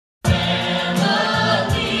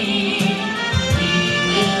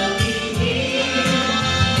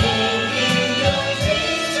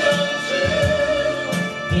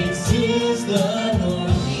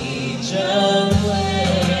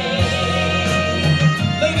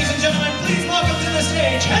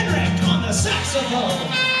the saxophone.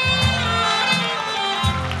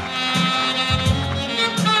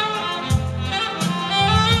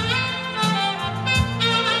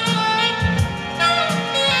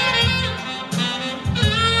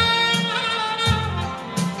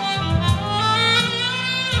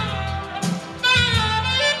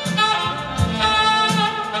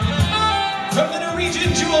 From the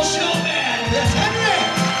Norwegian Jewel Show Band, that's Henry!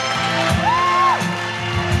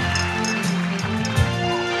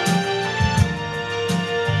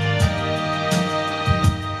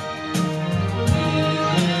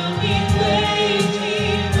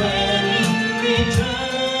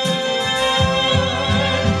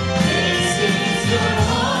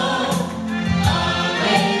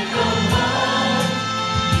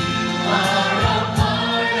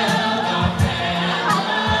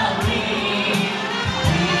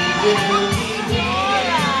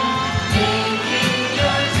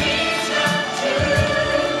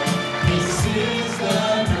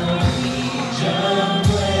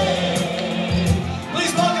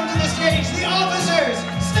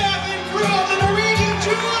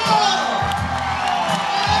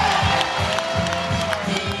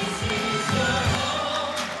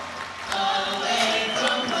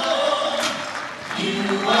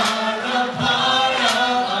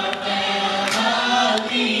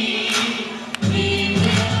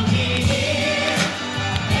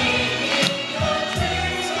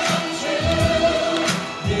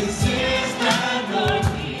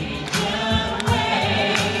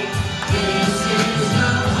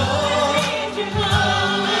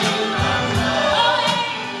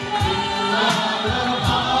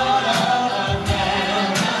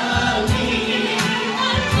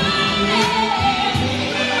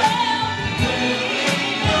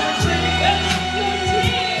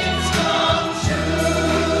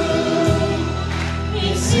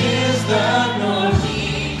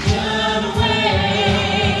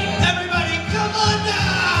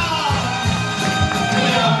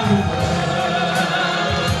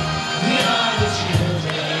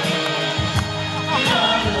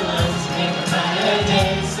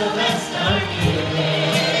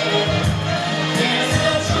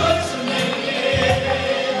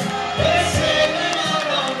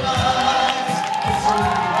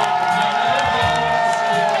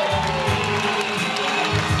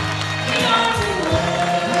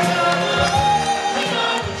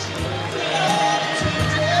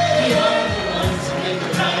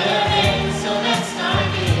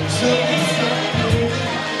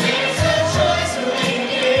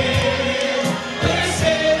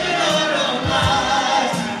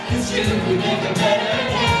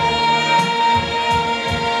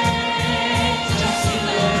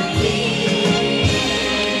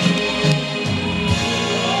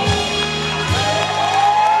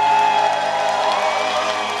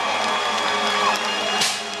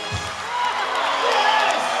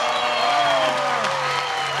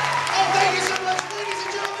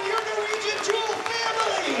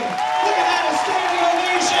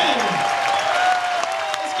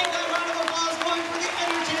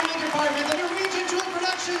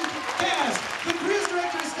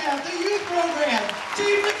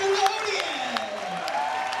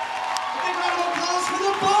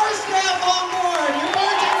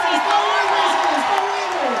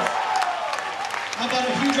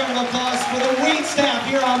 Round of applause for the wait staff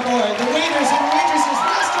here on board. The waiters and waitresses,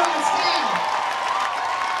 restaurant staff.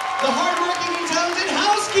 The hardworking and talented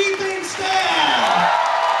housekeeping staff.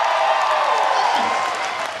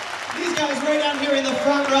 These guys right down here in the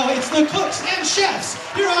front row. It's the cooks and chefs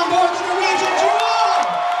here on board the Norwegian Jewel.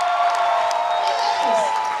 Yes.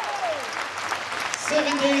 7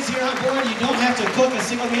 days here on board, you don't have to cook a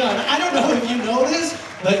single meal. And I don't know if you know this,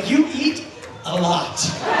 but you eat a lot.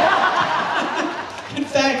 In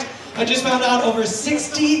fact, I just found out over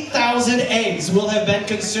 60,000 eggs will have been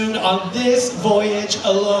consumed on this voyage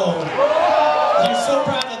alone. I'm so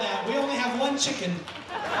proud of that. We only have one chicken.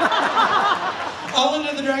 All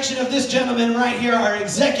under the direction of this gentleman right here, our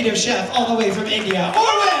executive chef, all the way from India,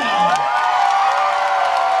 Orwin!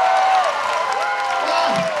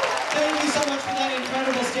 Wow. Thank you so much for that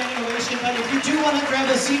incredible standing ovation. But if you do want to grab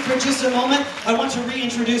a seat for just a moment, I want to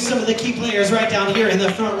reintroduce some of the key players right down here in the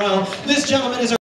front row. This gentleman is